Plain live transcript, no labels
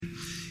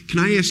Can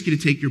I ask you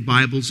to take your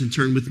Bibles and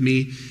turn with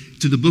me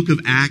to the book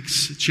of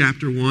Acts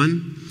chapter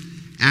 1?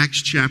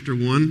 Acts chapter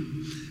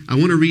 1. I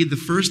want to read the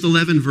first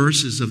 11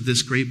 verses of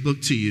this great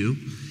book to you,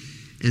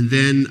 and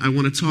then I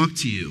want to talk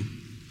to you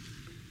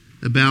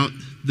about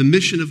the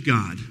mission of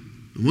God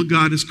and what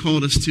God has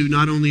called us to,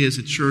 not only as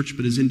a church,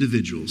 but as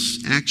individuals.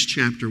 Acts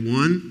chapter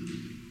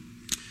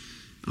 1.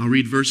 I'll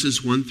read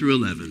verses 1 through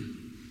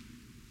 11.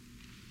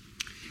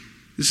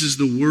 This is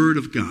the word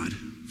of God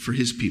for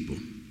his people.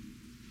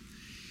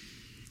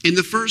 In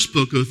the first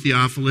book, O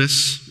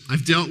Theophilus,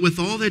 I've dealt with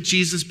all that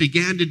Jesus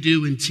began to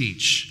do and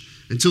teach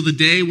until the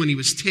day when he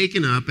was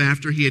taken up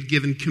after he had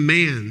given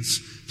commands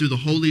through the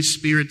Holy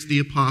Spirit to the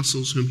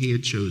apostles whom he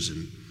had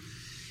chosen.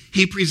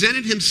 He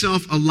presented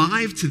himself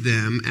alive to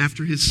them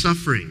after his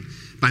suffering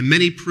by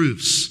many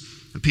proofs,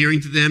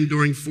 appearing to them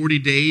during 40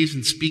 days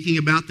and speaking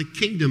about the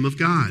kingdom of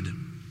God.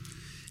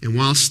 And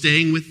while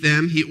staying with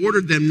them, he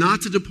ordered them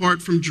not to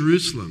depart from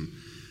Jerusalem,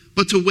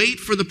 but to wait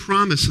for the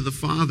promise of the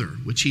Father,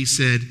 which he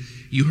said,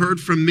 "You heard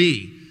from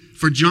me,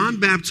 for John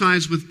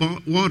baptized with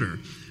water,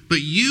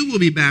 but you will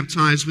be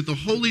baptized with the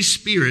Holy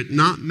Spirit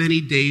not many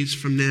days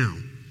from now."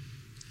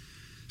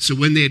 So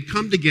when they had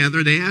come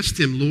together, they asked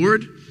him,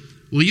 "Lord,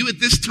 will you at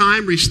this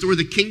time restore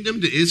the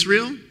kingdom to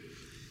Israel?"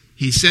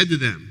 He said to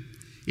them,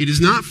 "It is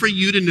not for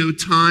you to know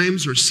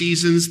times or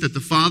seasons that the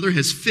Father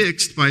has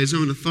fixed by his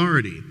own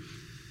authority,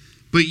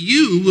 but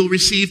you will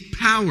receive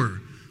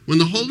power when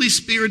the Holy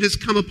Spirit has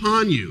come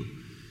upon you,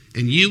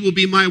 and you will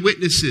be my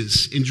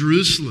witnesses in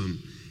Jerusalem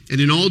and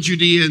in all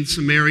Judea and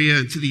Samaria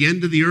and to the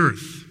end of the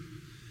earth."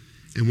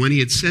 And when he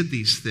had said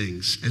these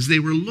things, as they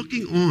were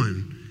looking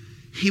on,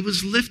 he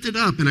was lifted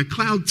up, and a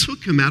cloud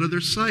took him out of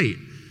their sight.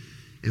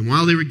 And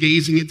while they were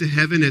gazing into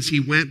heaven as he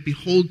went,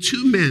 behold,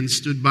 two men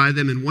stood by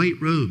them in white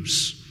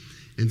robes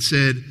and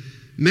said,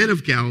 "Men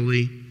of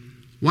Galilee,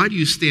 why do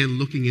you stand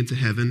looking into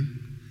heaven?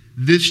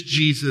 This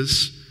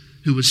Jesus,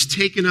 who was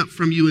taken up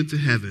from you into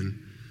heaven,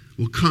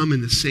 will come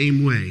in the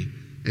same way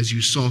as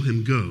you saw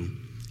him go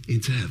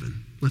into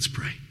heaven." Let's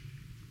pray.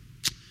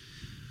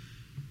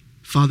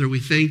 Father, we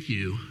thank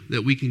you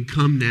that we can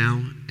come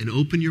now and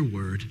open your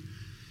word,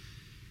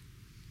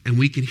 and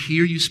we can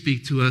hear you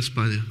speak to us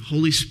by the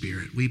Holy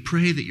Spirit. We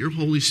pray that your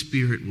Holy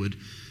Spirit would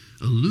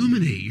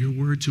illuminate your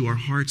word to our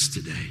hearts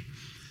today,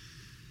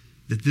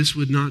 that this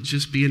would not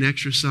just be an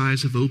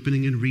exercise of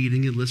opening and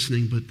reading and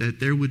listening, but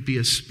that there would be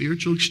a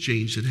spiritual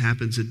exchange that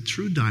happens in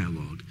true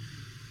dialogue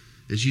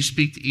as you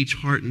speak to each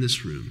heart in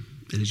this room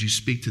and as you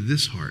speak to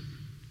this heart,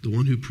 the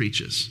one who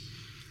preaches.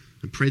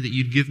 I pray that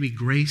you'd give me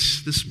grace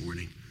this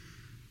morning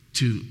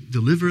to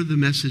deliver the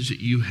message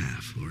that you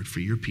have, Lord, for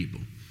your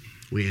people.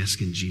 We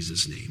ask in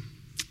Jesus' name.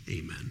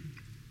 Amen.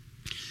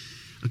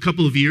 A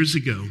couple of years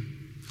ago,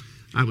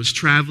 I was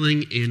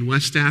traveling in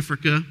West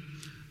Africa,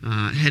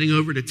 heading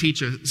over to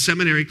teach a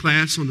seminary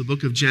class on the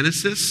book of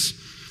Genesis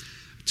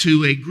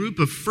to a group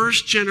of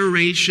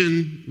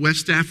first-generation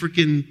West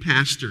African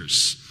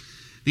pastors.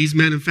 These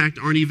men, in fact,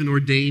 aren't even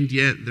ordained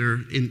yet.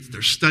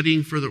 They're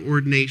studying for their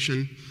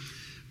ordination.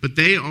 But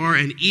they are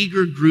an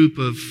eager group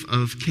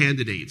of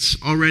candidates,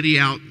 already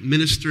out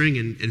ministering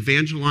and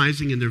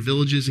evangelizing in their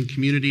villages and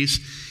communities.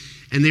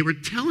 And they were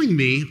telling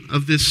me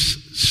of this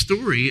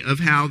story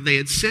of how they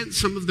had sent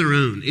some of their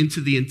own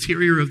into the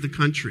interior of the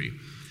country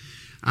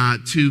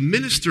to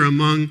minister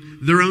among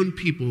their own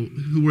people,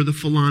 who were the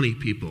Fulani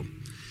people.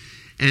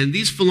 And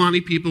these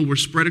Fulani people were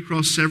spread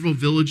across several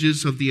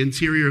villages of the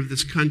interior of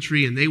this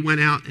country, and they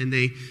went out and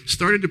they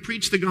started to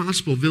preach the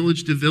gospel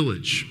village to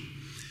village.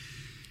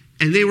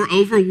 And they were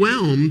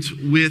overwhelmed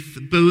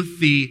with both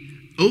the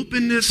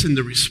openness and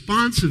the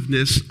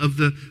responsiveness of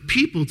the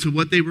people to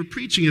what they were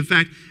preaching. In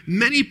fact,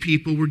 many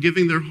people were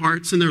giving their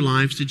hearts and their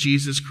lives to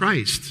Jesus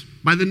Christ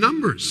by the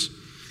numbers.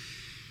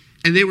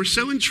 And they were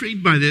so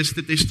intrigued by this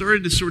that they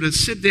started to sort of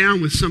sit down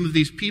with some of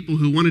these people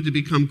who wanted to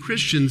become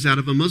Christians out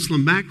of a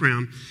Muslim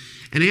background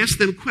and ask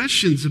them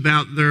questions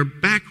about their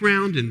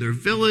background and their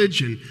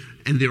village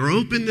and their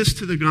openness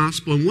to the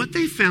gospel. And what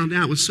they found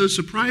out was so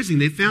surprising.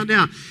 They found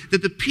out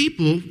that the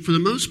people, for the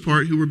most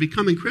part, who were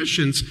becoming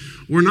Christians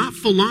were not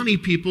Fulani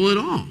people at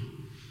all.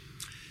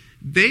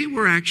 They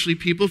were actually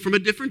people from a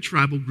different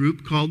tribal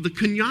group called the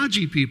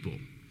Kanyaji people.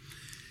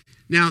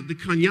 Now, the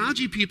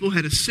Kanyaji people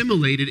had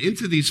assimilated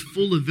into these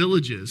Fula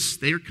villages.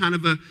 They are kind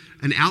of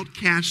an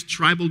outcast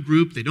tribal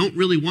group. They don't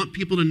really want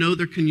people to know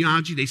they're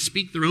Kanyaji. They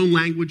speak their own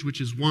language,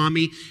 which is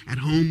Wami. At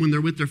home, when they're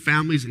with their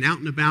families and out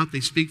and about, they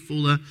speak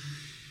Fula.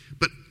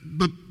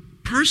 But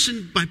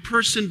person by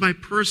person by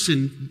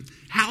person,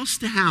 house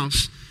to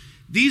house,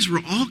 these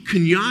were all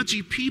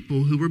Kanyaji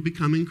people who were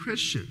becoming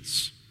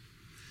Christians.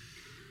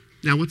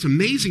 Now, what's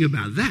amazing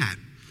about that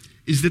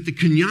is that the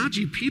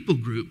Kanyaji people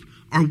group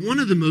are one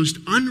of the most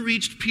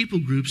unreached people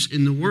groups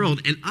in the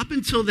world. And up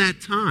until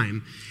that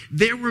time,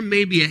 there were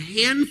maybe a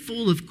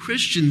handful of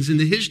Christians in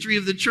the history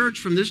of the church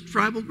from this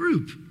tribal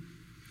group.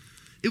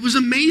 It was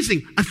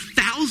amazing.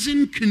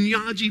 1,000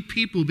 Kanyaji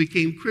people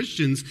became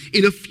Christians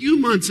in a few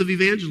months of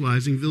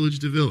evangelizing village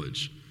to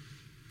village.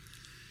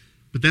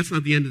 But that's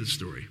not the end of the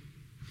story.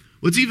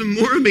 What's even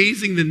more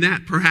amazing than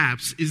that,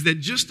 perhaps, is that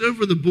just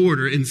over the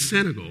border in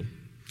Senegal,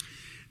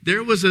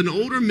 there was an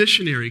older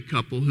missionary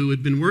couple who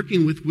had been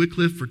working with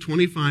Wycliffe for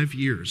 25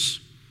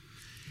 years.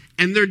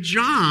 And their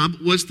job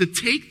was to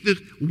take the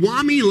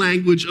Wami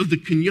language of the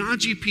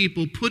Kunyaji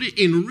people, put it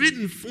in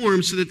written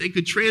form so that they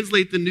could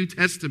translate the New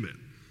Testament.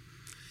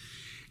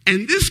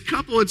 And this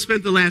couple had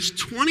spent the last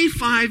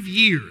 25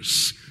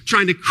 years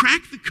trying to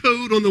crack the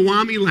code on the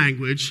Wami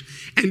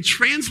language and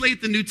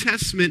translate the New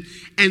Testament,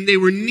 and they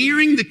were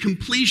nearing the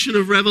completion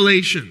of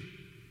Revelation.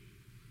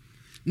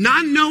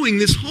 Not knowing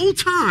this whole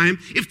time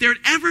if there'd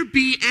ever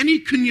be any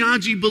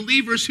Kunyaji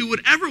believers who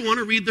would ever want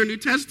to read their New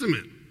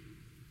Testament.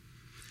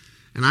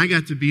 And I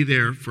got to be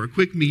there for a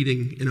quick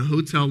meeting in a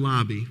hotel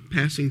lobby,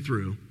 passing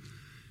through,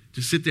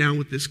 to sit down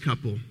with this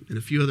couple and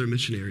a few other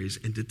missionaries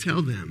and to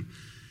tell them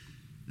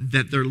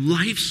that their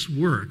life's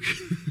work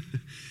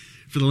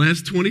for the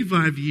last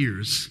 25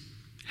 years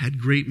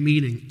had great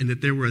meaning, and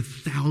that there were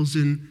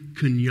 1,000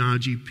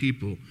 Kunyaji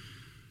people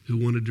who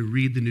wanted to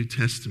read the New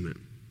Testament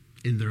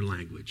in their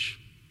language.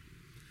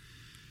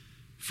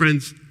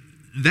 Friends,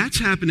 that's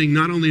happening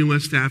not only in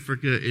West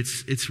Africa,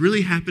 it's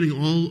really happening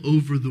all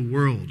over the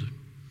world.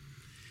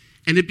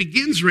 And it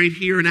begins right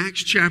here in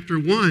Acts chapter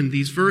 1,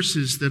 these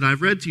verses that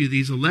I've read to you,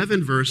 these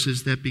 11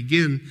 verses that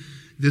begin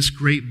this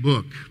great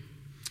book.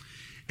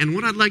 And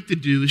what I'd like to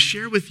do is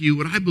share with you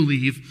what I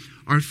believe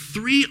are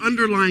 3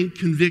 underlying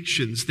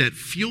convictions that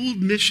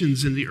fueled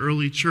missions in the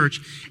early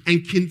church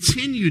and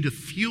continue to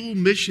fuel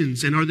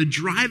missions and are the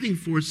driving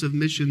force of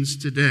missions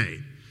today.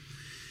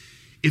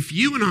 If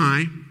you and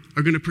I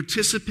are going to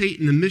participate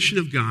in the mission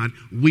of God,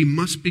 we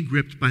must be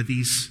gripped by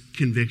these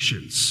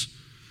convictions.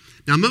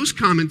 Now, most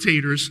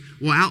commentators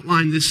will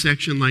outline this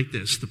section like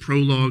this: the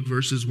prologue,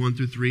 verses 1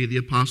 through 3, the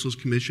Apostles'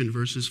 Commission,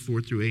 verses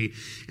 4 through 8,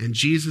 and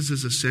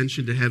Jesus'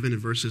 ascension to heaven in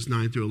verses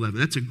 9 through 11.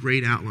 That's a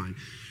great outline.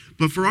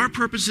 But for our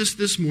purposes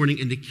this morning,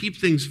 and to keep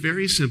things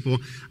very simple,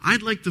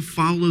 I'd like to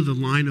follow the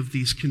line of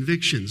these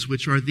convictions,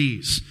 which are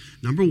these.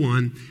 Number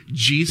 1,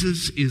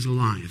 Jesus is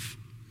alive.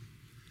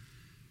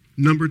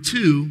 Number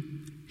 2,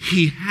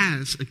 he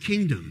has a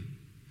kingdom.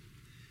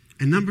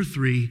 And number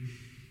 3,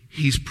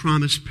 he's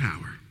promised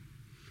power.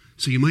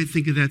 So you might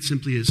think of that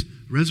simply as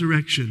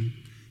resurrection,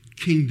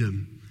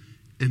 kingdom,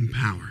 and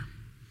power.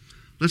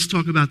 Let's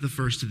talk about the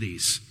first of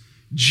these.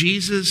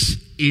 Jesus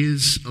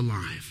is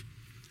alive.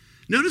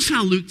 Notice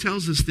how Luke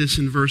tells us this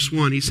in verse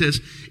 1. He says,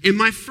 "In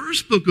my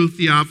first book, O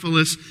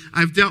Theophilus,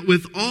 I've dealt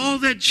with all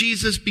that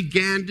Jesus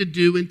began to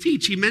do and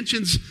teach." He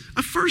mentions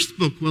a first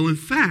book. Well, in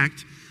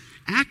fact,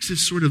 Acts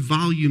is sort of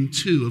volume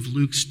 2 of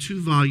Luke's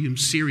 2-volume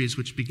series,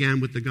 which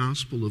began with the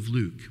Gospel of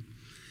Luke.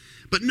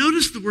 But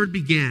notice the word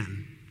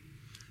began.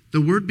 The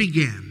word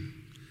began.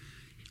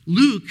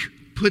 Luke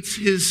puts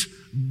his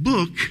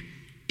book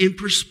in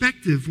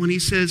perspective when he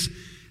says,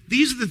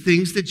 these are the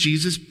things that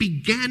Jesus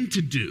began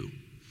to do.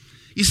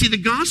 You see, the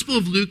Gospel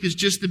of Luke is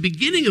just the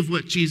beginning of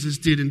what Jesus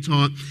did and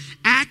taught.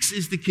 Acts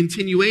is the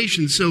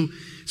continuation. So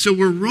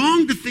we're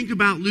wrong to think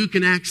about Luke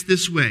and Acts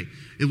this way.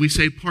 If we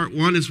say part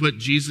 1 is what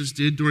Jesus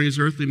did during his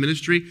earthly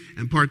ministry,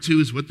 and part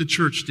 2 is what the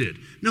church did.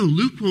 No,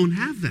 Luke won't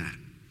have that.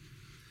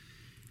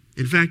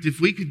 In fact, if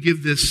we could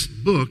give this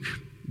book,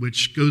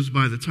 which goes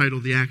by the title,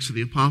 The Acts of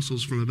the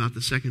Apostles, from about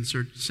the 2nd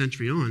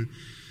century on,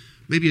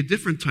 maybe a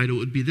different title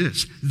would be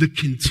this: The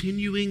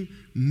Continuing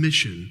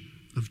Mission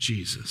of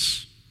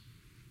Jesus.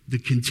 The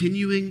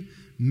Continuing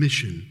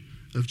Mission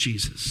of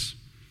Jesus.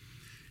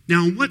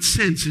 Now, in what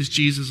sense is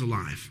Jesus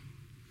alive?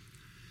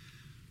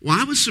 Well,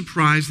 I was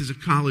surprised as a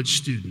college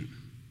student,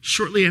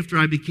 shortly after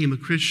I became a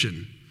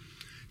Christian,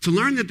 to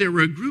learn that there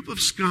were a group of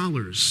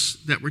scholars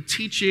that were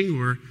teaching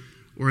or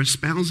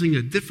espousing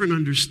a different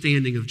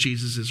understanding of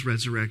Jesus'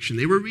 resurrection.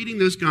 They were reading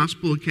those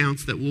gospel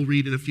accounts that we'll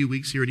read in a few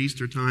weeks here at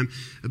Easter time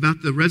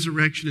about the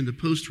resurrection and the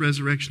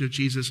post-resurrection of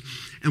Jesus.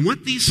 And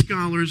what these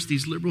scholars,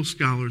 these liberal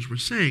scholars, were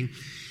saying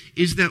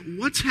is that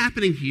what's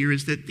happening here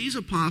is that these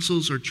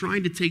apostles are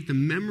trying to take the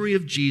memory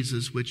of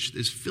Jesus, which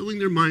is filling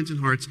their minds and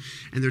hearts,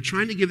 and they're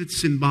trying to give it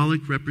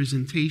symbolic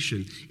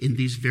representation in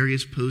these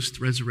various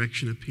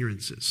post-resurrection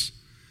appearances.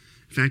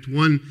 In fact,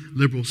 one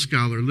liberal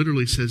scholar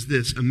literally says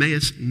this: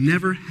 Emmaus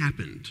never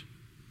happened.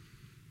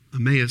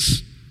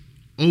 Emmaus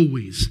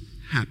always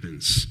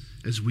happens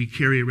as we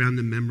carry around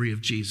the memory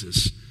of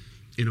Jesus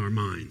in our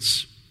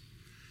minds.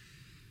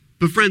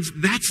 But friends,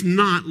 that's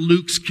not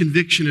Luke's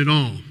conviction at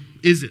all,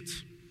 is it?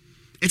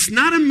 It's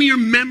not a mere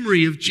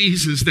memory of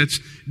Jesus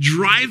that's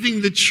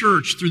driving the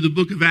church through the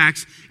book of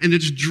Acts and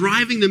that's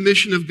driving the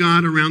mission of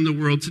God around the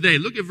world today.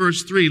 Look at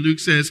verse 3. Luke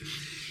says,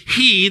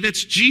 "He,"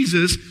 that's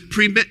Jesus,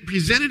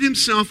 "presented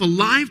himself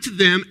alive to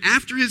them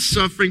after his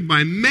suffering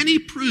by many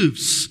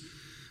proofs,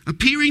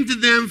 appearing to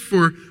them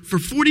for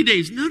 40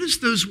 days. Notice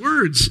those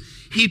words.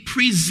 He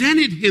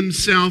presented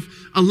himself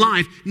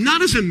alive,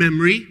 not as a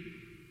memory,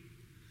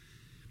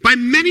 by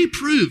many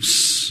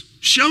proofs,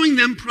 showing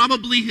them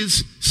probably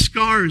his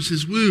scars,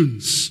 his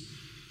wounds,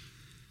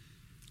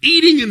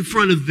 eating in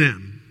front of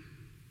them,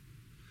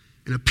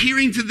 and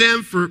appearing to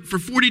them for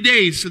 40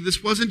 days. So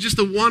this wasn't just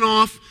a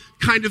one-off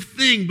kind of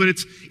thing, but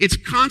it's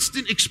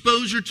constant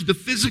exposure to the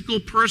physical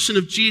person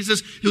of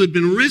Jesus who had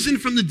been risen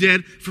from the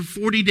dead for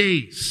 40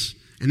 days.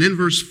 And then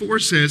verse 4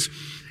 says,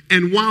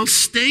 and while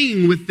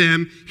staying with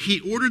them, he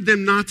ordered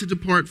them not to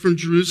depart from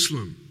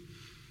Jerusalem.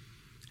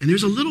 And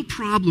there's a little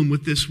problem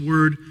with this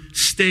word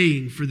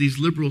staying for these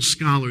liberal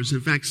scholars. In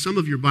fact, some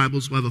of your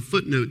Bibles will have a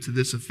footnote to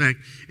this effect,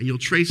 and you'll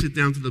trace it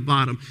down to the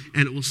bottom,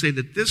 and it will say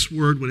that this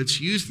word, when it's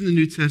used in the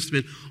New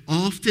Testament,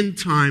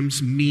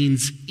 oftentimes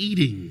means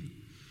eating.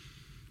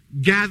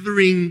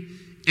 Gathering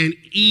and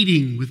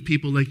eating with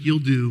people like you'll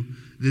do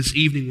this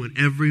evening when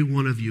every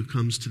one of you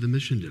comes to the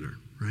mission dinner,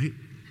 right?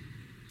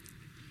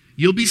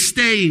 You'll be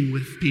staying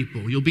with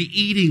people. You'll be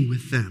eating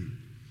with them.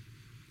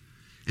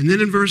 And then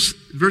in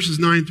verses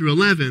 9 through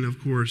 11, of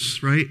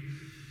course, right?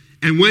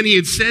 And when he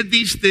had said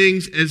these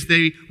things, as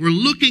they were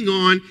looking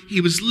on,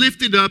 he was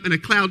lifted up, and a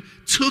cloud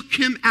took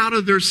him out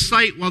of their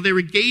sight while they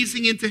were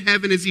gazing into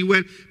heaven as he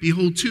went.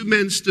 Behold, 2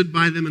 men stood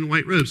by them in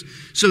white robes.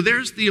 So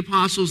there's the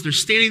apostles. They're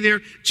standing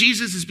there.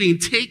 Jesus is being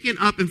taken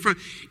up in front.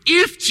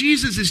 If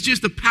Jesus is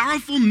just a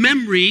powerful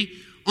memory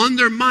on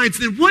their minds,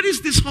 then what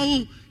is this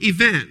whole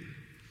event?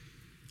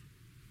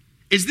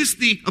 Is this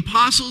the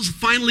apostles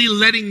finally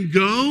letting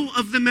go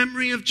of the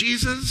memory of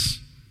Jesus?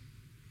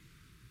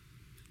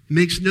 It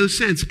makes no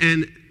sense.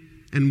 And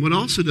what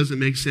also doesn't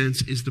make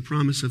sense is the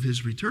promise of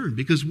his return.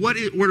 Because what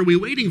are we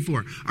waiting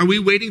for? Are we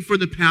waiting for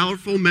the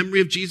powerful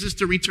memory of Jesus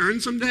to return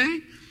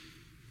someday?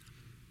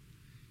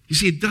 You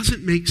see, it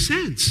doesn't make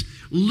sense.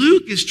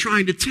 Luke is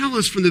trying to tell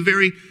us from the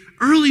very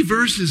early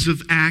verses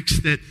of Acts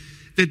that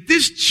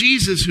this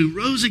Jesus who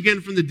rose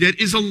again from the dead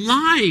is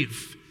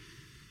alive.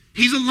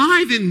 He's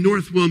alive in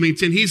North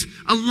Wilmington. He's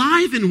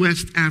alive in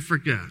West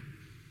Africa.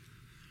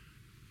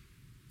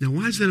 Now,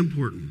 why is that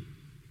important?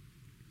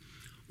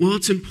 Well,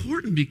 it's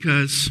important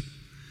because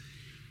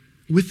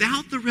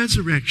without the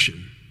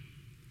resurrection,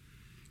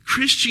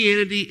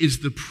 Christianity is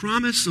the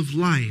promise of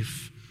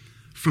life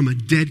from a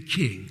dead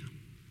king.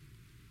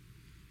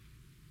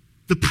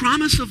 The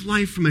promise of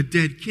life from a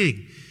dead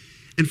king.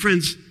 And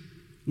friends,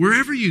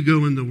 wherever you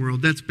go in the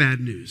world, that's bad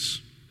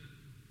news.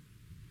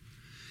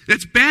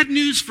 That's bad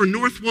news for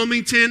North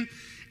Wilmington,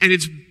 and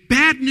it's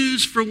bad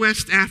news for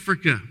West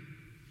Africa.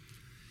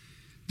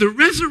 The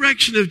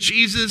resurrection of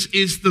Jesus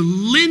is the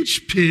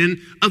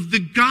linchpin of the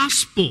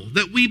gospel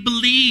that we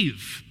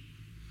believe.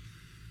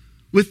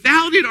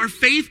 Without it, our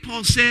faith,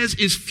 Paul says,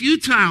 is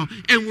futile,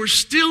 and we're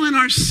still in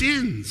our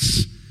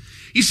sins.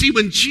 You see,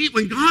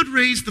 when God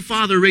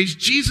raised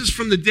Jesus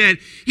from the dead,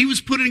 he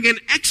was putting an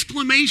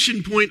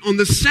exclamation point on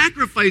the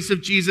sacrifice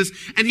of Jesus,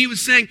 and he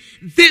was saying,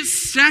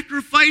 this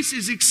sacrifice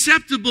is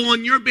acceptable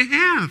on your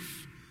behalf.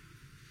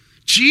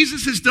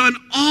 Jesus has done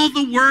all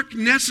the work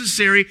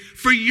necessary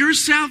for your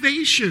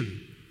salvation.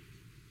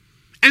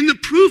 And the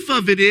proof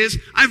of it is,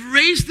 I've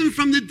raised him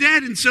from the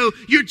dead, and so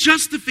your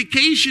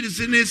justification is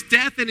in his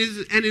death and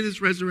in his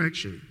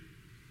resurrection.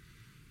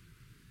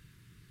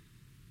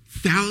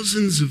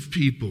 Thousands of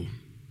people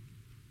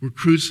were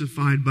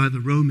crucified by the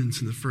Romans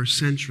in the first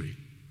century,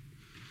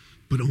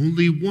 but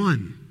only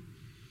one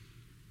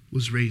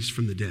was raised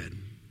from the dead.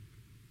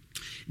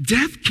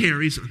 Death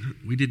carries,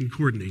 we didn't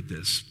coordinate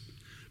this,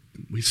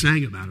 we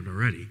sang about it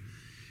already.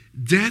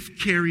 Death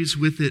carries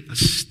with it a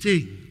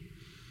sting,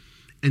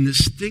 and the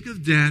sting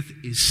of death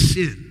is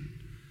sin.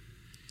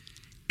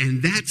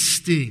 And that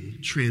sting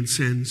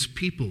transcends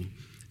people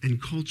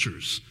and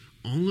cultures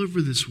all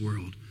over this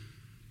world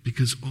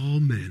because all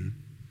men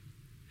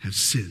have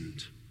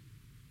sinned.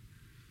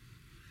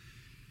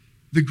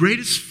 The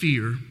greatest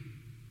fear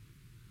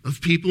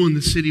of people in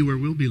the city where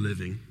we'll be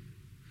living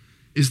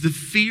is the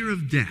fear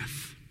of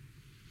death.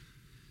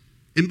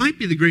 It might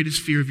be the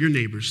greatest fear of your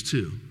neighbors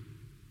too,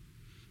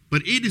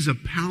 but it is a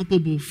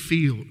palpable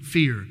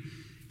fear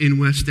in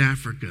West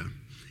Africa.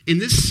 In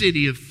this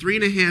city of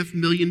 3.5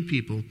 million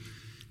people,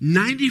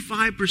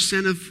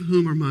 95% of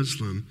whom are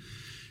Muslim,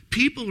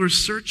 people are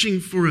searching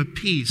for a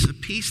peace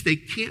they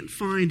can't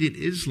find in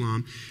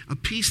Islam, a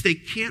peace they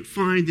can't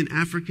find in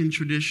African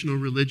traditional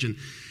religion,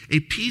 a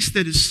peace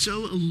that is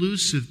so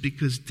elusive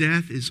because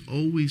death is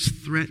always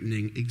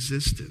threatening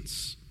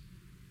existence.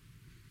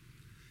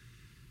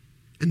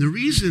 And the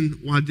reason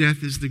why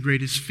death is the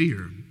greatest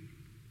fear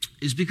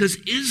is because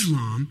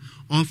Islam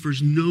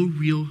offers no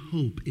real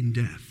hope in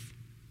death.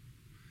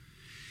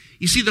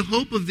 You see, the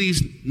hope of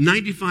these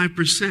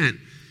 95%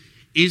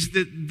 is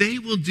that they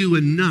will do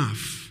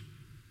enough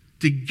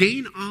to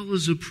gain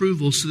Allah's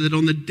approval so that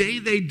on the day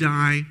they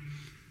die,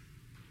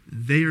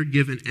 they are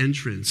given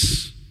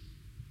entrance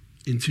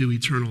into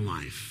eternal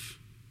life.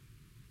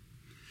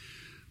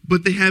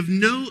 But they have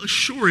no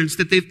assurance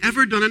that they've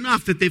ever done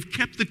enough, that they've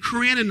kept the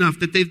Quran enough,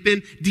 that they've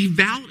been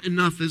devout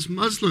enough as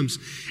Muslims.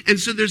 And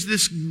so there's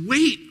this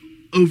weight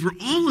over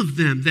all of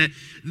them that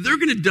they're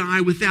going to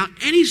die without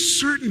any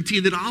certainty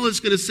that Allah is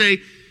going to say,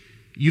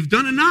 you've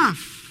done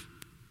enough.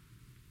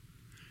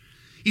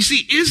 You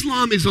see,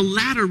 Islam is a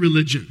ladder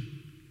religion.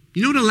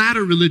 You know what a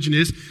ladder religion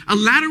is? A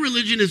ladder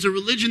religion is a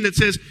religion that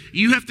says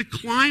you have to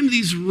climb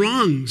these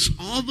rungs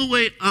all the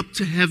way up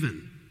to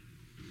heaven.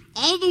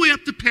 all the way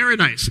up to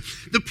paradise.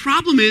 The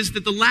problem is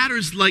that the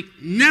ladder's like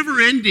never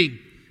ending.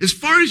 As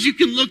far as you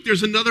can look,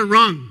 there's another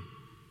rung.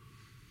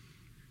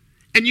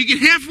 And you get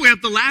halfway up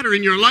the ladder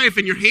in your life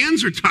and your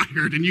hands are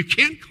tired and you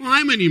can't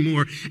climb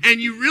anymore. And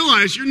you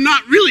realize you're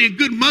not really a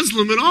good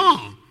Muslim at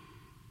all.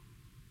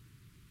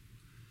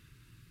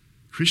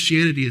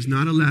 Christianity is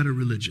not a ladder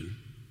religion.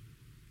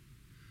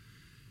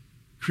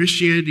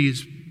 Christianity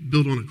is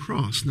built on a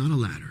cross, not a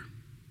ladder.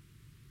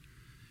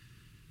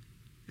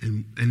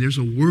 And there's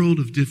a world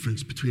of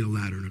difference between a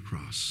ladder and a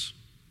cross.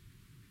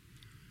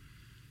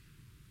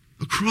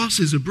 A cross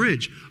is a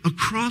bridge. A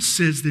cross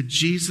says that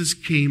Jesus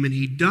came and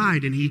he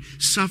died and he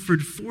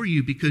suffered for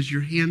you because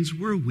your hands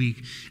were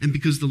weak and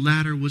because the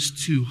ladder was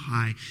too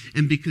high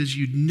and because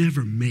you'd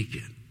never make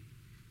it.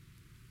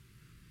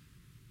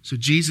 So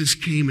Jesus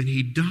came and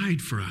he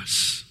died for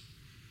us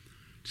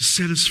to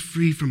set us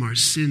free from our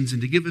sins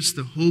and to give us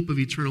the hope of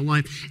eternal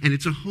life. And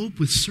it's a hope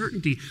with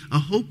certainty, a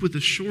hope with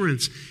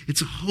assurance.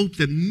 It's a hope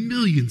that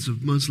millions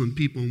of Muslim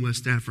people in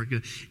West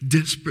Africa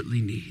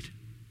desperately need.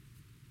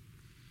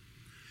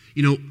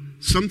 You know,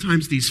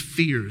 sometimes these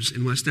fears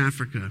in West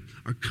Africa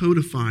are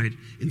codified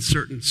in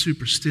certain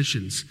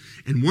superstitions.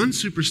 And one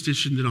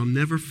superstition that I'll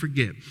never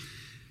forget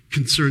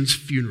concerns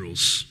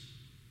funerals.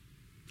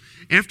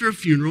 After a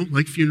funeral,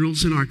 like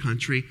funerals in our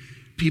country,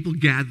 people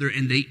gather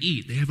and they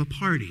eat. They have a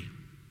party.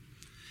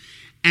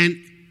 And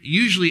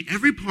usually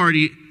every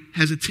party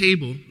has a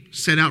table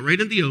set out right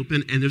in the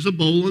open, and there's a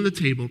bowl on the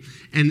table.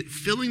 And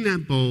filling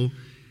that bowl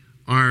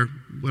are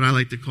what I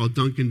like to call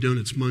Dunkin'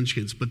 Donuts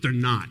munchkins, but they're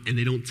not, and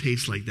they don't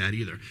taste like that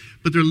either.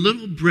 But they're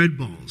little bread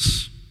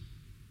balls.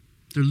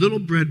 They're little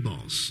bread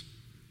balls.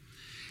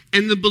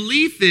 And the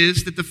belief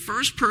is that the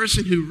first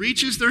person who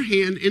reaches their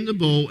hand in the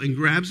bowl and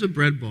grabs a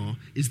bread ball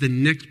is the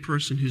next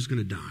person who's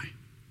going to die.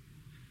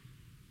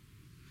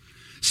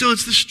 So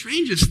it's the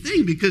strangest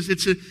thing because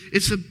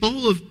it's a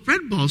bowl of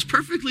bread balls,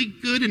 perfectly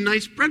good and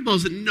nice bread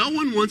balls that no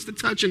one wants to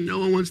touch and no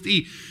one wants to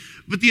eat.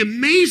 But the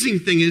amazing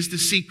thing is to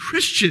see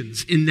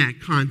Christians in that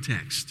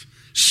context,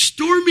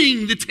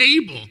 storming the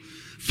table,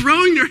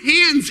 throwing their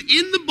hands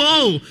in the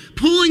bowl,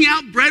 pulling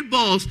out bread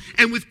balls,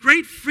 and with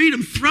great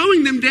freedom,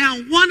 throwing them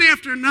down one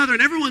after another,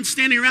 and everyone's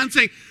standing around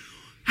saying,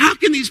 how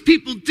can these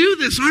people do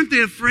this? Aren't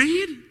they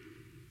afraid?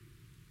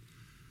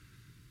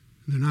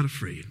 They're not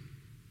afraid.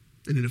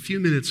 And in a few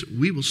minutes,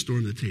 we will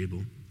storm the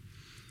table.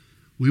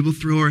 We will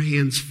throw our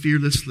hands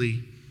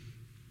fearlessly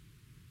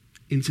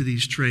into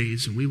these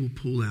trays, and we will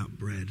pull out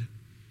bread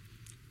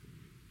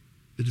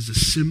that is a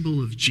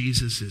symbol of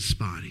Jesus'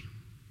 body,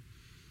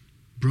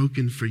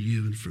 broken for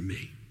you and for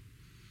me.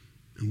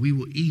 And we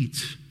will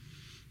eat,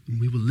 and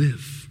we will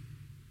live.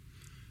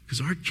 Because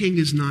our King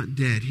is not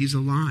dead. He's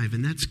alive,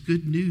 and that's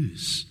good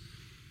news.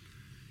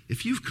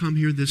 If you've come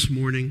here this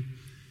morning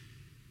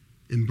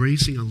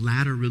embracing a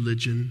ladder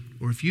religion,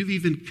 or if you've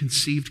even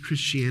conceived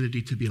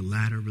Christianity to be a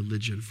ladder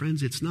religion,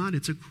 friends, it's not.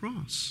 It's a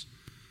cross.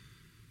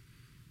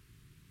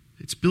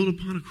 It's built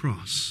upon a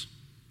cross.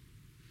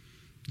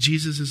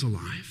 Jesus is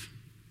alive.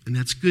 And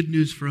that's good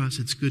news for us.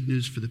 It's good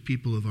news for the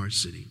people of our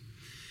city.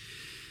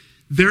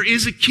 There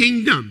is a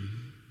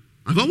kingdom.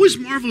 I've always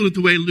marveled at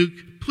the way Luke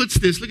puts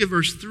this. Look at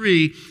verse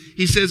 3.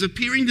 He says,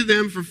 appearing to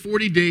them for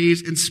 40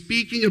 days and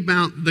speaking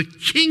about the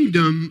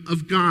kingdom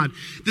of God.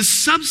 The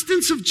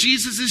substance of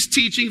Jesus'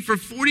 teaching for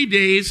 40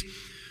 days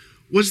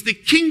was the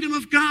kingdom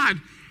of God.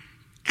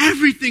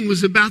 Everything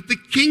was about the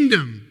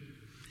kingdom.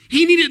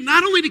 He needed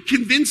not only to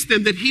convince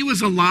them that he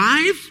was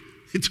alive,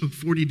 it took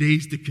 40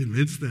 days to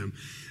convince them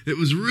it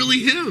was really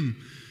him,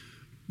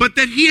 but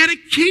that he had a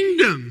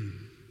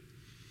kingdom.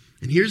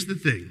 And here's the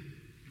thing.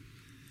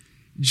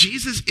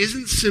 Jesus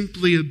isn't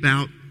simply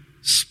about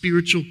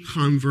spiritual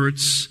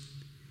converts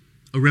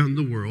around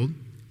the world.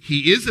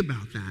 He is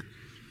about that,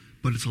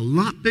 but it's a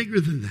lot bigger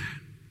than that.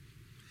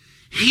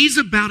 He's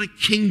about a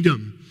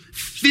kingdom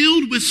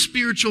filled with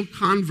spiritual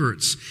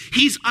converts.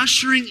 He's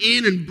ushering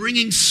in and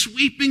bringing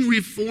sweeping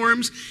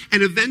reforms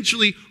and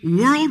eventually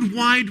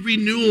worldwide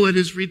renewal at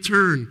his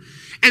return.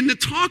 And the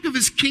talk of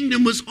his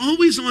kingdom was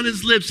always on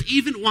his lips,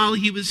 even while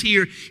he was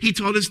here. He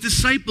taught his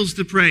disciples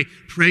to pray,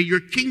 pray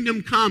your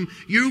kingdom come,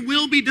 your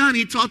will be done.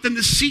 He taught them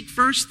to seek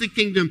first the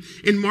kingdom.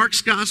 In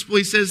Mark's gospel,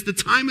 he says, the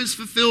time is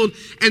fulfilled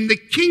and the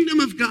kingdom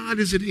of God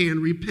is at hand.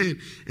 Repent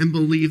and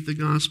believe the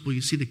gospel.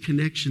 You see the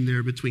connection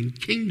there between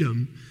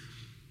kingdom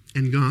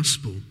and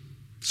gospel.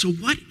 So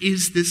what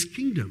is this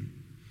kingdom?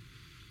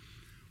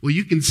 Well,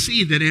 you can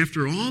see that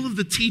after all of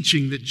the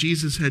teaching that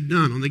Jesus had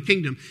done on the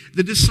kingdom,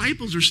 the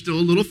disciples are still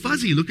a little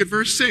fuzzy. Look at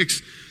verse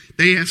 6.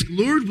 They ask,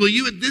 Lord, will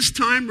you at this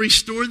time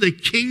restore the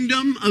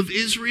kingdom of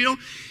Israel?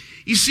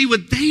 You see,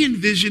 what they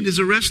envisioned is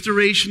a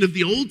restoration of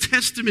the Old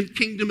Testament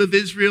kingdom of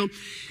Israel.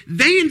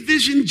 They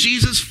envisioned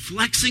Jesus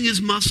flexing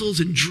his muscles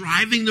and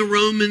driving the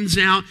Romans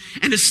out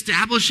and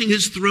establishing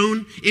his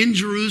throne in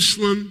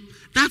Jerusalem.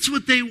 That's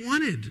what they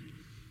wanted.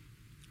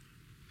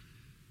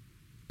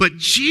 But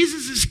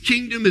Jesus'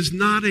 kingdom is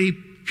not a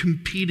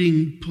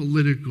competing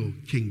political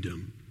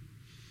kingdom.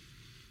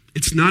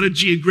 It's not a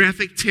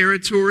geographic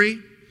territory.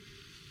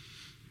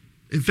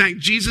 In fact,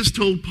 Jesus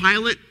told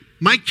Pilate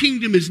My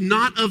kingdom is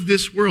not of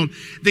this world.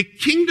 The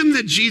kingdom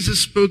that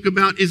Jesus spoke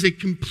about is a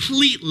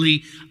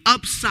completely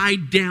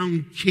upside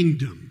down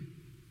kingdom.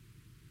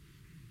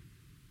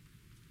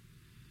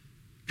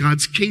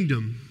 God's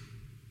kingdom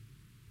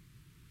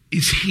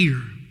is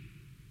here.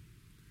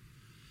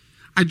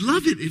 I'd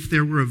love it if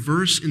there were a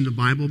verse in the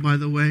Bible, by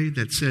the way,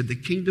 that said the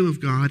kingdom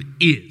of God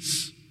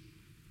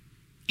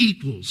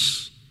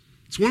equals.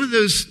 It's one of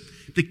those,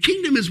 the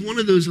kingdom is one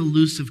of those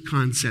elusive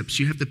concepts.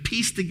 You have to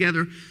piece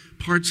together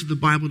parts of the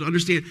Bible to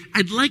understand.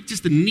 I'd like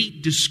just a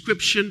neat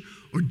description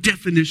or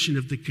definition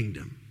of the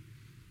kingdom.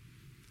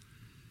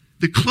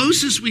 The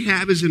closest we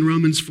have is in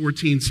Romans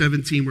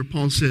 14:17, where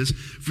Paul says,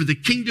 "For the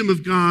kingdom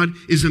of God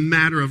is a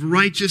matter of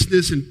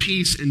righteousness and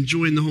peace and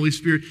joy in the Holy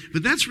Spirit."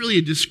 But that's really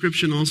a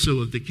description also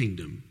of the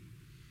kingdom.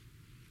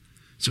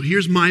 So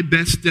here's my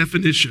best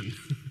definition.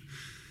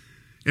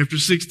 After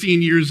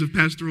 16 years of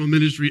pastoral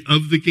ministry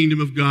of the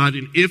kingdom of God,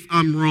 and if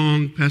I'm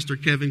wrong, Pastor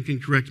Kevin can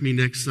correct me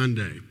next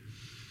Sunday.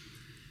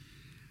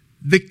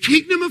 The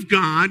kingdom of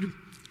God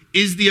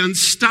is the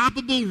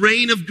unstoppable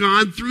reign of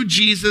God through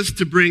Jesus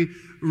to bring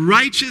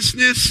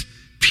righteousness,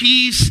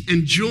 peace,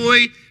 and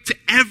joy to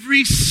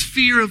every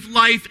sphere of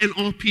life and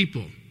all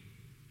people.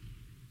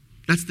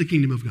 That's the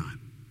kingdom of God.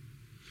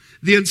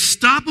 The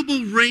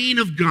unstoppable reign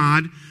of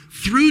God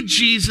through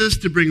Jesus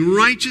to bring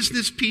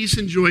righteousness, peace,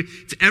 and joy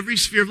to every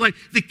sphere of life.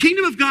 The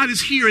kingdom of God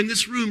is here in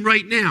this room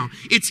right now.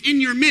 It's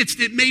in your midst.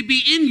 It may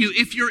be in you.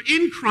 If you're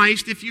in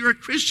Christ, if you're a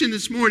Christian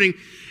this morning,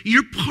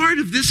 you're part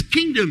of this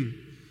kingdom.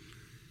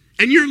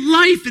 And your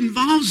life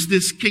involves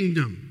this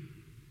kingdom.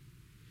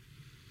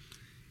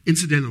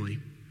 Incidentally,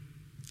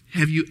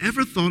 have you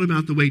ever thought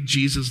about the way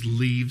Jesus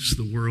leaves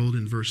the world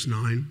in verse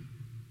 9?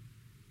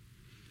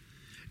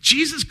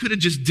 Jesus could have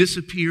just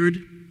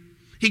disappeared.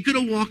 He could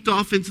have walked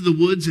off into the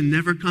woods and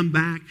never come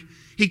back.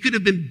 He could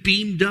have been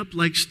beamed up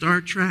like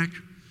Star Trek.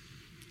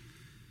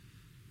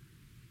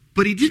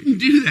 But he didn't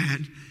do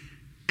that.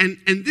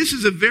 And this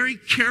is a very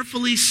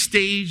carefully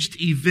staged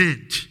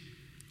event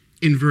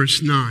in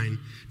verse 9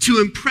 to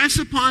impress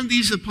upon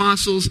these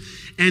apostles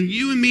and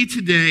you and me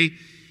today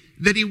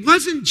that he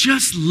wasn't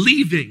just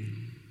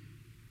leaving,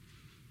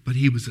 but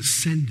he was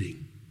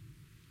ascending.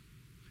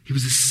 He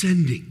was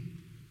ascending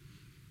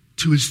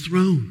to his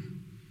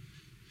throne.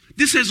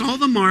 This has all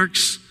the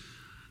marks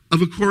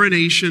of a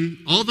coronation,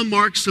 all the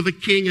marks of a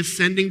king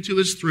ascending to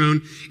his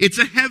throne. It's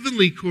a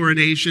heavenly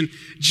coronation.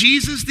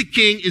 Jesus the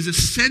King is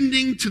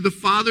ascending to the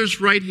Father's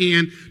right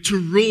hand to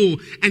rule.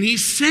 And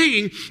he's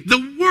saying,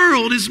 the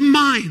world is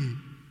mine.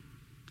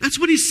 That's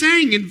what he's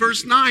saying in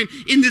verse 9,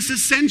 in this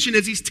ascension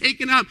as he's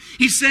taken up.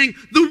 He's saying,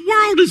 the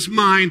world is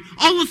mine.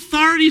 All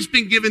authority has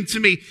been given to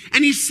me.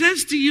 And he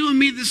says to you and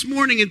me this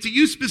morning, and to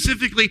you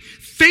specifically,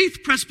 Faith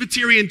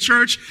Presbyterian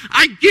Church,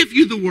 I give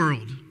you the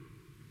world.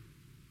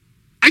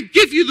 I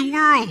give you the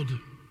world.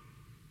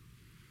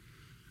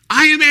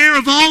 I am heir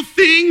of all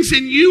things,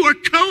 and you are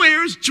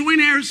co-heirs, joint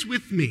heirs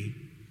with me.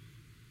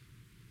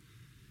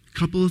 A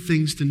couple of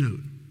things to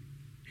note.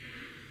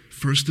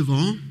 First of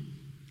all,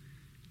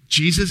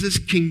 Jesus'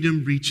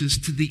 kingdom reaches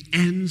to the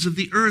ends of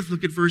the earth.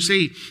 Look at verse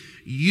 8.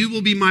 You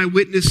will be my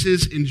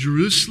witnesses in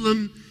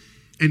Jerusalem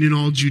and in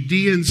all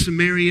Judea and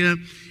Samaria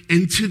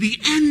and to the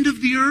end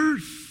of the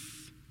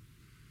earth.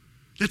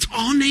 That's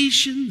all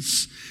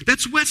nations.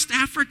 That's West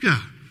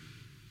Africa.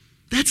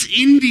 That's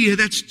India.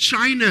 That's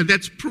China.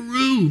 That's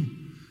Peru.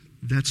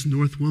 That's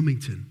North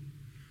Wilmington.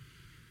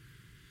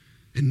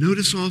 And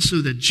notice also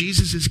that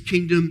Jesus'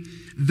 kingdom,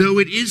 though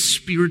it is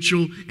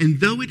spiritual and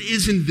though it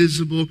is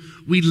invisible,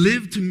 we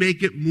live to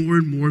make it more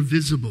and more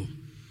visible.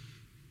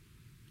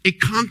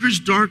 It conquers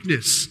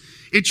darkness.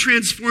 It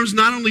transforms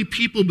not only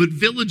people, but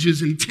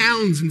villages and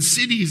towns and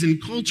cities and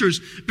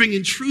cultures,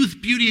 bringing truth,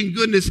 beauty, and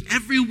goodness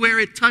everywhere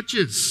it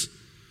touches.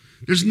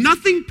 There's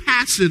nothing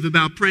passive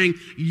about praying,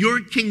 your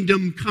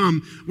kingdom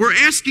come. We're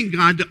asking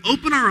God to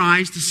open our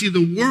eyes to see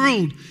the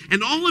world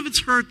and all of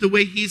its hurt the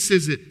way he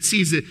sees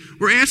it.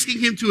 We're asking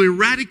him to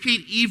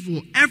eradicate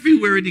evil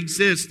everywhere it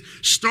exists,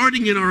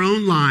 starting in our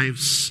own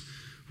lives.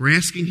 We're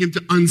asking him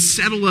to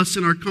unsettle us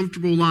in our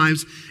comfortable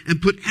lives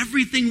and put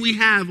everything we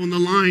have on the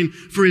line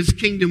for his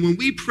kingdom. When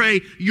we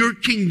pray, your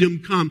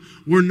kingdom come,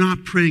 we're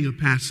not praying a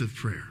passive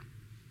prayer.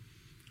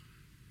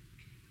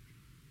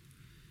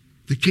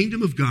 The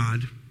kingdom of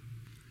God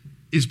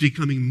is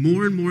becoming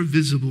more and more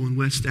visible in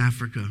West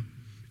Africa.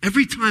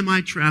 Every time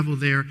I travel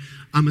there,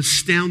 I'm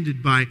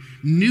astounded by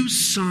new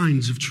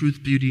signs of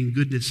truth, beauty, and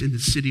goodness in the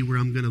city where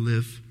I'm going to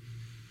live.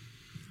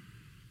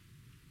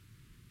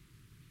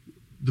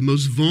 The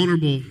most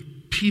vulnerable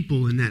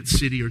people in that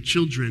city are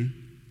children,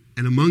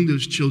 and among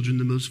those children,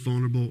 the most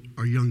vulnerable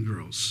are young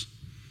girls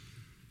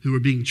who are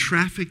being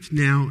trafficked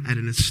now at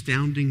an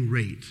astounding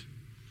rate.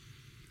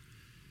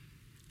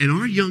 And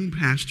our young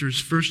pastors,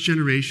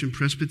 first-generation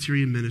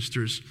Presbyterian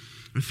ministers,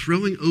 are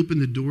throwing open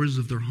the doors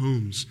of their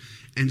homes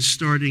and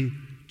starting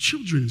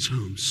children's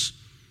homes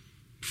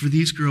for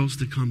these girls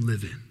to come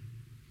live in.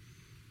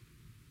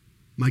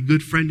 My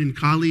good friend and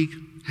colleague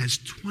has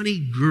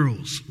 20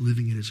 girls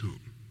living in his home.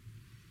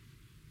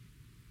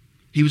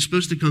 He was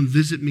supposed to come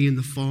visit me in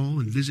the fall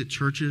and visit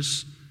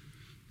churches.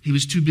 He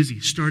was too busy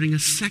starting a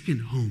second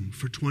home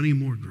for 20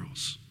 more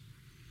girls.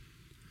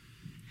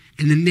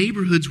 And the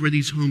neighborhoods where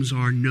these homes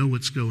are know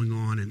what's going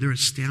on, and they're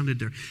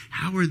astounded.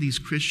 How are these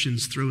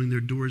Christians throwing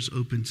their doors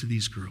open to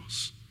these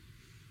girls,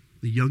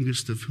 the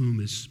youngest of whom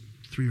is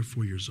 3 or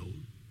 4 years old,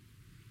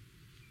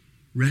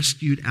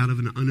 rescued out of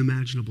an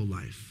unimaginable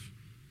life,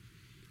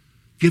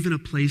 given a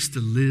place to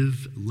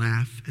live,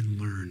 laugh,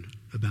 and learn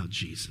about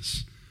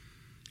Jesus.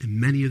 And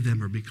many of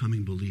them are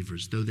becoming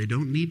believers, though they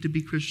don't need to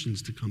be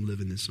Christians to come live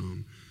in this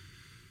home,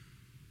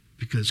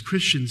 because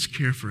Christians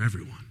care for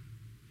everyone.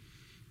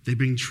 They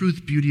bring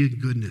truth, beauty,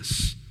 and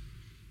goodness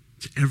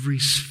to every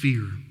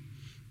sphere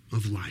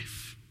of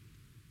life.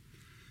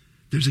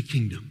 There's a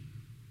kingdom.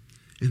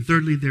 And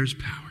thirdly, there's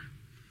power.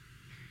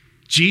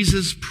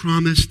 Jesus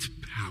promised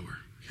power.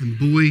 And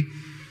boy,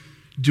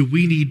 do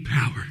we need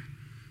power.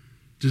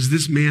 Does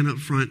this man up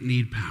front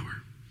need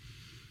power?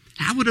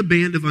 How would a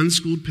band of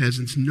unschooled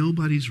peasants,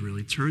 nobody's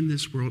really, turn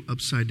this world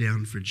upside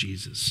down for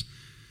Jesus?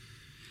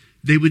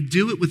 They would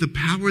do it with a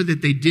power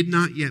that they did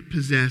not yet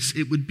possess.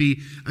 It would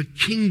be a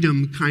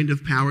kingdom kind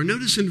of power.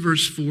 Notice in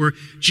verse 4,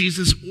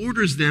 Jesus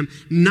orders them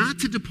not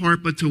to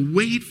depart, but to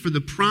wait for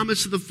the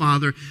promise of the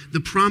Father.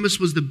 The promise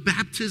was the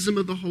baptism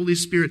of the Holy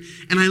Spirit.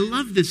 And I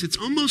love this. It's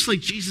almost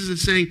like Jesus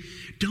is saying,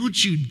 don't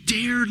you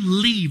dare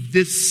leave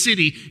this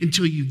city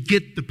until you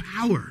get the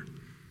power.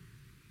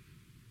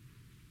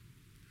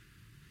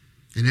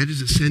 And at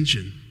his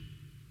ascension,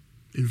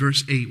 in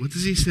verse 8, what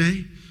does he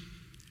say?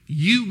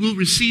 You will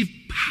receive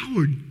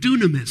power,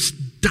 dunamis,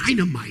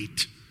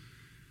 dynamite,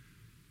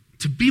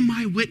 to be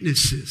my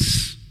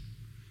witnesses.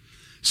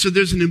 So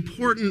there's an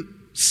important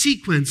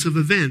sequence of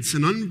events,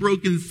 an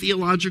unbroken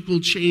theological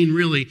chain,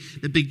 really,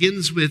 that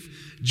begins with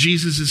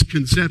Jesus'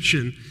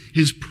 conception,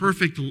 his birth,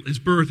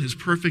 his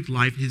perfect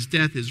life, his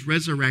death, his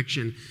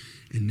resurrection,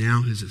 and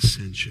now his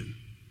ascension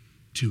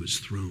to his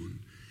throne.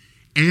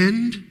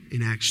 And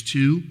in Acts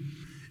 2,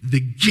 the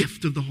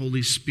gift of the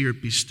Holy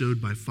Spirit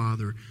bestowed by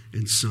Father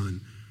and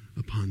Son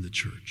upon the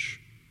church.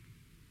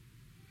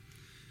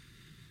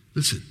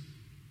 Listen,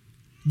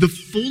 the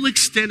full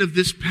extent of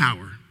this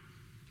power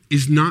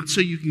is not so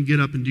you can get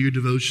up and do your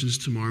devotions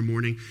tomorrow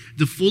morning.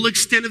 The full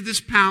extent of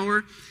this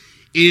power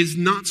is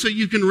not so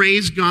you can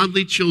raise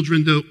godly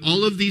children, though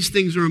all of these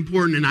things are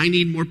important, and I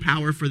need more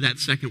power for that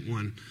second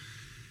one.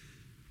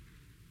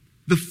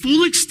 The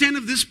full extent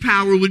of this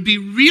power would be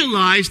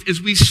realized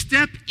as we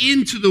step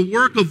into the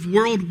work of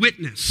world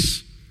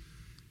witness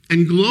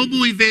and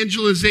global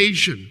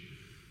evangelization,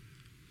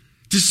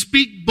 to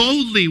speak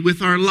boldly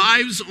with our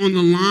lives on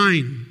the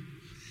line.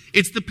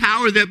 It's the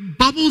power that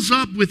bubbles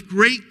up with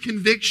great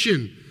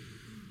conviction.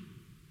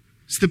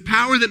 It's the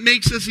power that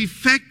makes us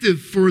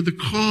effective for the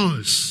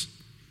cause.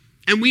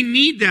 And we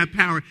need that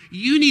power.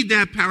 You need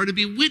that power to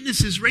be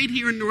witnesses right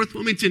here in North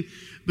Wilmington.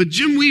 But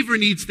Jim Weaver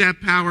needs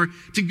that power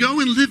to go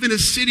and live in a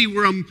city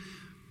where I'm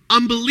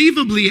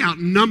unbelievably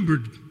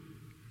outnumbered,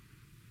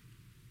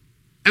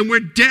 and where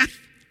death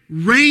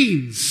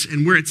reigns,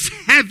 and where it's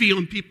heavy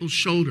on people's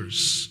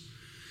shoulders,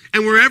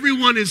 and where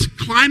everyone is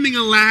climbing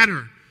a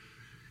ladder,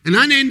 an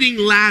unending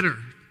ladder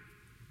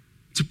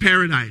to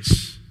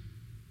paradise.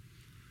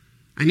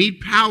 I need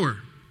power.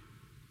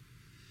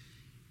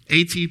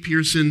 A.T.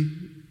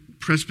 Pierson,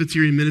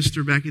 Presbyterian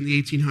minister back in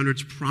the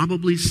 1800s,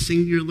 probably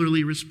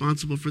singularly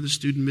responsible for the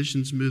student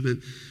missions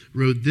movement,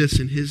 wrote this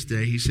in his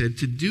day. He said,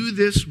 to do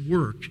this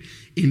work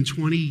in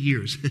 20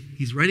 years,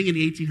 he's writing in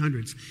the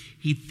 1800s,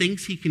 he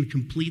thinks he can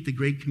complete the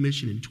Great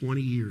Commission in 20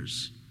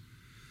 years.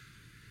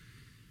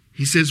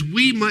 He says,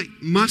 we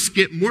must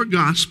get more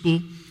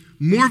gospel,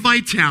 more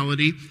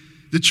vitality.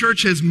 The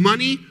church has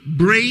money,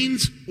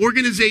 brains,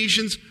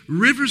 organizations,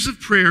 rivers of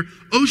prayer,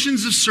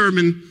 oceans of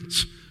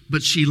sermons,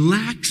 but she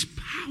lacks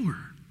power.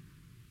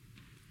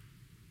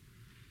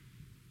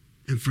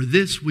 And for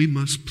this, we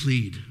must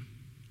plead.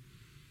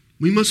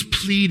 We must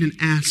plead and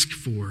ask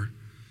for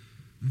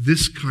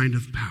this kind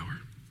of power.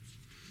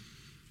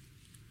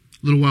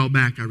 A little while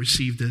back, I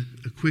received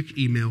a quick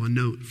email, a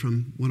note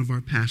from one of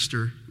our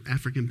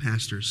African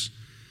pastors.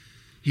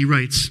 He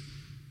writes,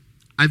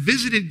 I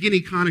visited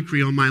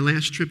Guinea-Conakry on my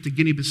last trip to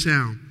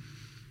Guinea-Bissau.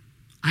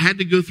 I had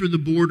to go through the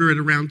border at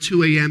around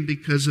 2 a.m.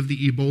 because of the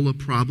Ebola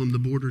problem. The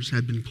borders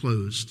had been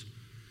closed.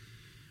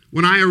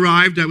 When I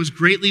arrived, I was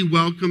greatly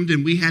welcomed,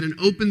 and we had an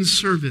open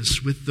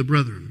service with the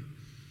brethren.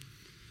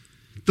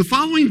 The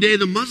following day,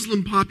 the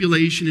Muslim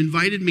population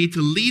invited me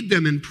to lead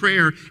them in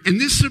prayer, and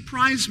this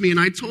surprised me, and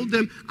I told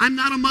them, I'm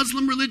not a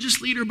Muslim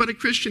religious leader, but a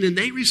Christian, and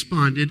they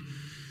responded,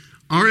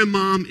 our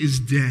imam is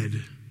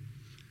dead,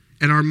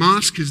 and our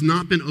mosque has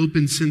not been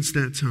open since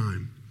that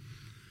time.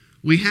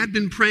 We had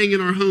been praying in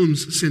our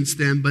homes since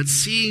then, but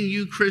seeing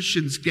you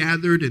Christians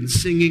gathered and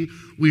singing,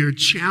 we are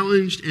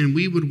challenged, and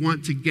we would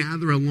want to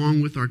gather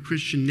along with our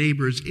Christian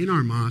neighbors in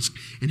our mosque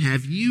and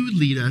have you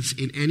lead us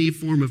in any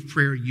form of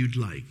prayer you'd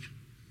like.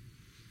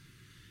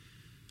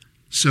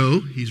 So,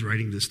 he's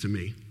writing this to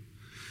me.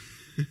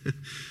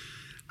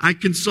 I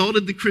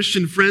consulted the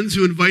Christian friends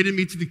who invited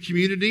me to the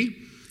community,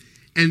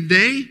 and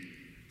they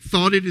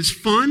thought it is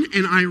fun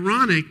and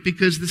ironic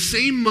because the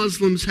same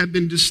Muslims have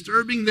been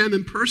disturbing them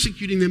and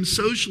persecuting them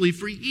socially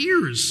for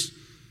years.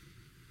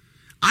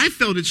 I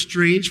felt it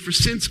strange, for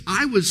since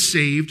I was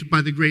saved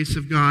by the grace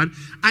of God,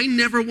 I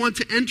never want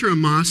to enter a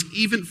mosque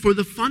even for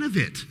the fun of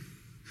it.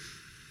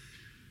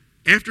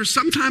 After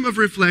some time of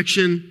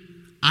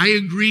reflection, I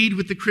agreed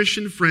with the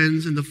Christian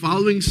friends, and the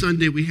following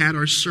Sunday we had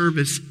our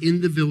service in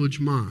the village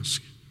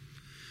mosque.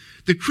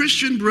 The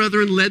Christian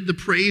brethren led the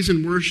praise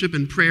and worship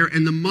and prayer,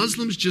 and the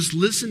Muslims just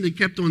listened and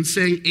kept on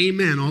saying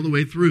amen all the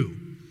way through.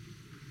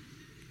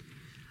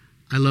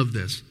 I love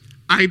this.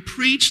 I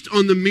preached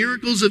on the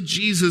miracles of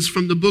Jesus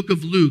from the book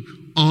of Luke,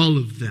 all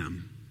of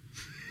them.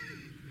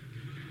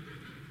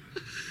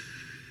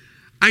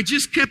 I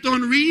just kept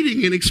on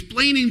reading and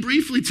explaining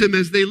briefly to them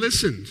as they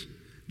listened.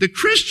 The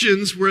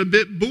Christians were a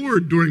bit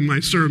bored during my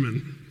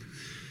sermon,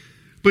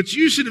 but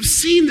you should have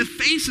seen the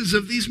faces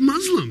of these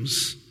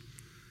Muslims.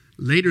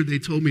 Later, they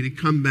told me to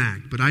come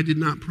back, but I did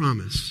not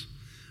promise.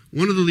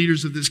 One of the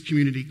leaders of this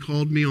community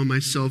called me on my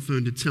cell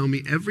phone to tell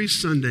me every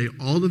Sunday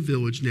all the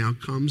village now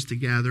comes to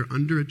gather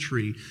under a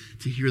tree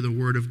to hear the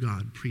word of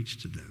God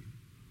preached to them.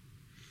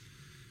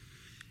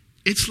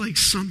 It's like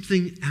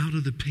something out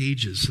of the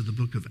pages of the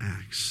book of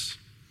Acts.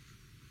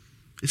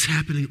 It's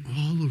happening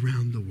all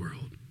around the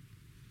world.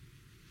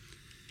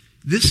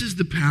 This is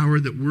the power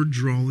that we're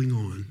drawing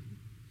on.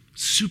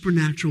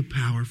 Supernatural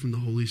power from the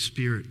Holy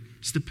Spirit.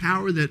 It's the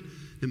power that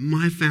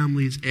my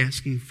family is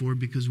asking for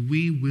because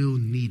we will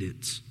need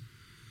it.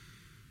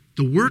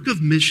 The work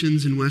of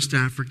missions in West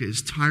Africa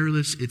is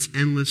tireless, it's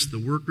endless, the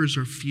workers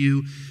are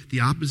few,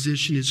 the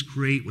opposition is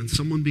great. When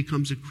someone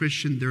becomes a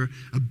Christian, they're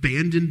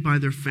abandoned by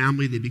their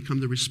family, they become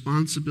the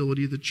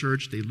responsibility of the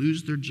church, they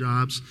lose their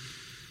jobs.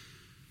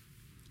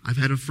 I've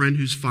had a friend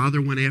whose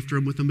father went after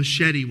him with a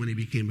machete when he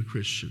became a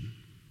Christian.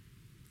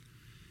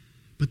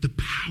 But the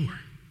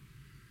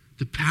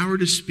power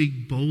to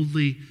speak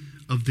boldly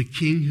of the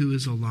King who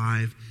is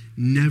alive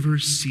never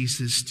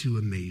ceases to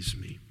amaze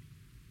me.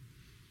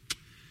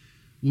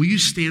 Will you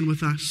stand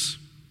with us?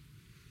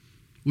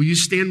 Will you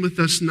stand with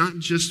us not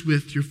just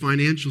with your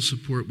financial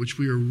support, which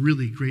we are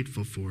really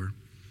grateful for,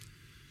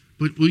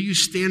 but will you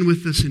stand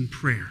with us in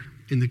prayer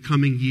in the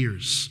coming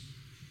years?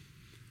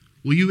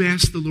 Will you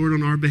ask the Lord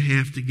on our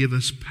behalf to give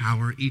us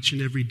power each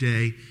and every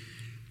day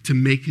to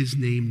make his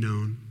name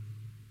known?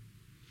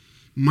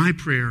 My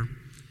prayer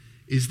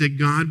is that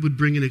God would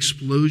bring an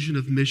explosion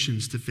of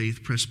missions to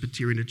Faith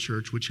Presbyterian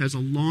Church, which has a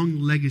long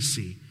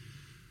legacy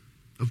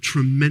of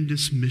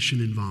tremendous mission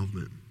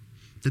involvement.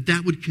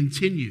 That would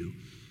continue,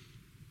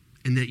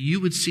 and that you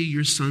would see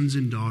your sons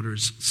and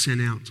daughters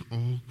sent out to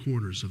all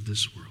corners of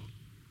this world.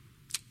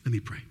 Let me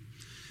pray.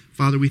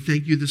 Father, we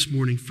thank you this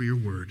morning for your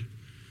word.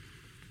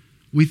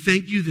 We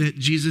thank you that,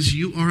 Jesus,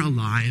 you are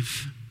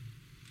alive,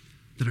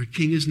 that our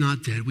King is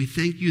not dead. We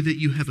thank you that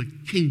you have a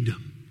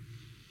kingdom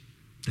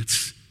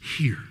that's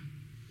here.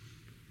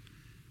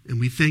 And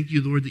we thank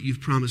you, Lord, that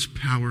you've promised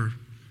power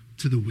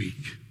to the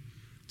weak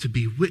to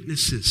be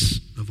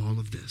witnesses of all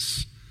of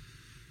this.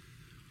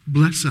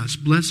 Bless us.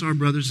 Bless our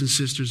brothers and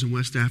sisters in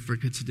West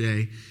Africa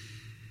today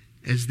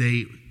as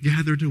they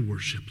gather to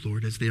worship,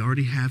 Lord, as they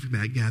already have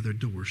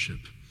gathered to worship.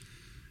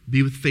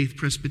 Be with Faith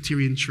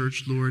Presbyterian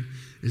Church, Lord,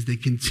 as they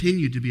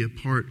continue to be a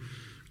part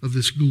of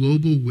this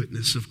global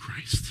witness of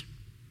Christ.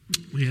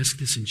 We ask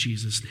this in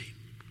Jesus' name.